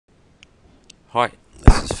Hi,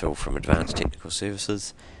 this is Phil from Advanced Technical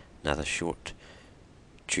Services, another short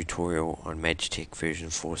tutorial on Madgetech version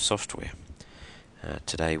 4 software.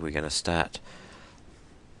 Today we're going to start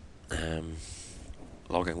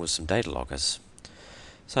logging with some data loggers.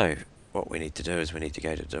 So what we need to do is we need to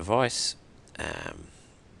go to Device.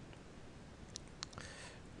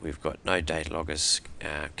 We've got no data loggers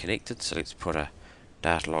connected, so let's put a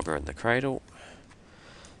data logger in the cradle.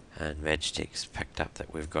 And Madgetech's picked up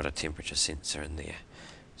that we've got a temperature sensor in there.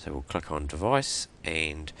 So we'll click on Device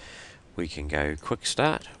and we can go Quick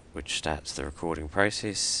Start, which starts the recording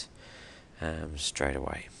process straight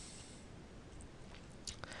away.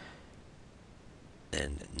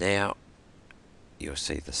 And now you'll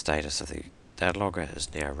see the status of the data logger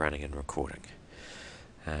is now running and recording.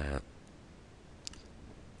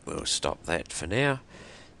 We'll stop that for now.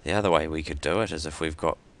 The other way we could do it is if we've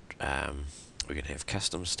got we can have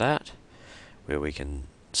custom start, where we can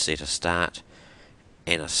set a start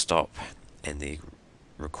and a stop and the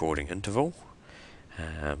recording interval,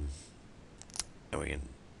 and we can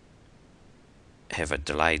have a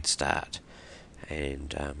delayed start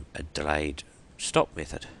and a delayed stop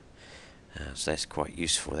method. So that's quite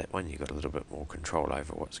useful, that one. You've got a little bit more control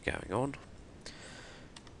over what's going on.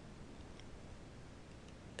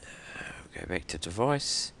 Go back to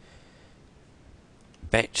Device.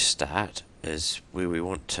 Batch start is where we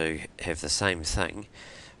want to have the same thing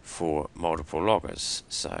for multiple loggers.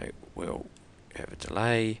 So we'll have a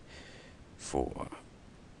delay for,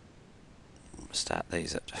 start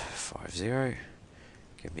these at 50.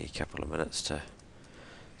 Give me a couple of minutes to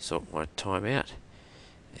sort my time out,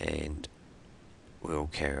 and we'll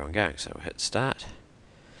carry on going. So we'll hit start.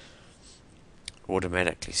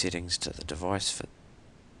 Automatically settings to the device for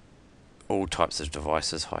all types of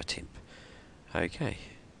devices, high temp. Okay,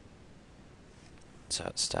 so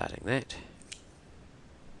it's starting that.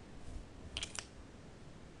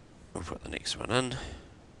 We'll put the next one in.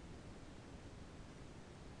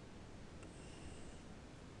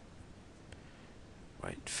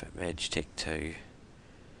 Wait for Madgetech to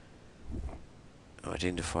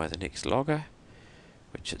identify the next logger,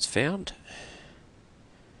 which it's found.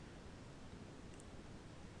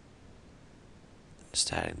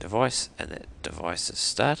 Starting device, and that device is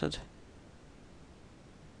started.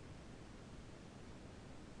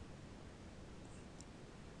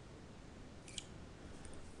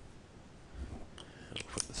 I'll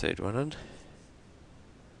put the third one in.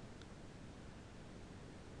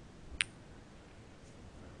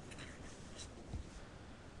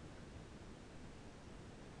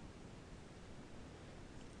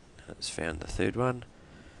 And it's found the third one,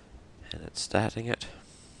 and it's starting it.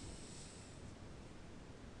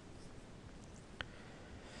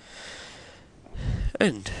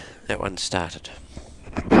 And that one started.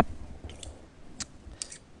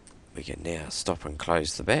 We can now stop and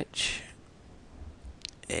close the batch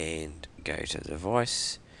and go to the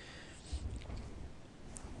device,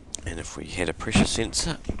 and if we had a pressure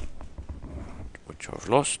sensor, which I've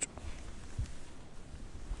lost,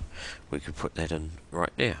 we could put that in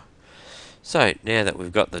right now. So now that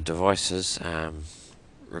we've got the devices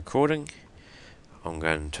recording, I'm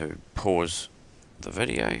going to pause the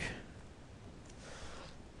video.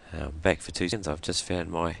 Back for 2 seconds. I've just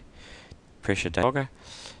found my pressure data logger,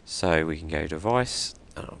 so we can go device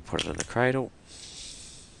and I'll put it in the cradle.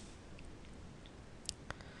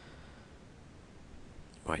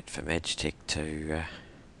 Wait for Madgetech to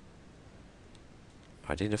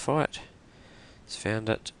identify it. It's found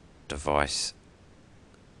it. Device,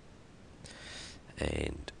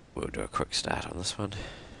 and we'll do a quick start on this one.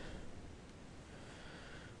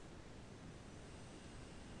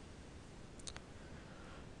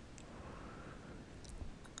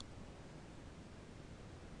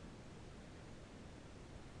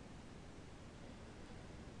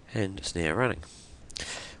 And it's now running.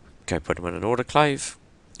 Go put them in an autoclave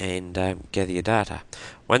and gather your data.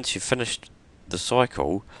 Once you've finished the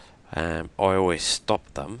cycle, I always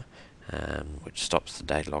stop them, which stops the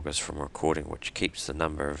data loggers from recording, which keeps the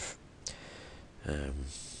number of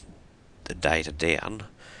the data down,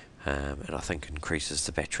 and I think increases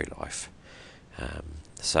the battery life.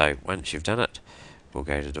 So once you've done it, we'll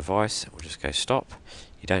go to device and we'll just go stop.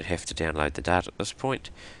 You don't have to download the data at this point,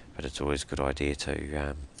 but it's always a good idea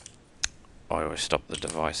to I always stop the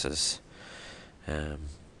devices.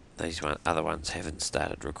 These other ones haven't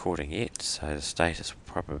started recording yet, so the status will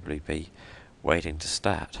probably be waiting to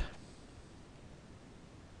start,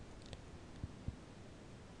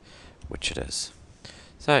 which it is.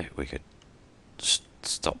 So we could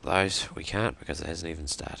stop those. We can't because it hasn't even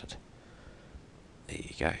started. There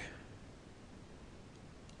you go.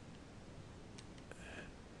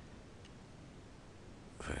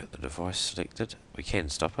 I got the device selected. We can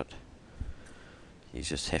stop it. You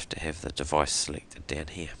just have to have the device selected down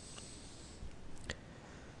here.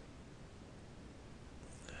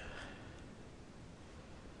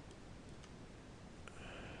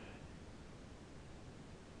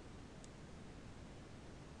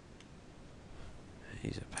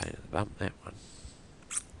 He's a pain in the bum, that one.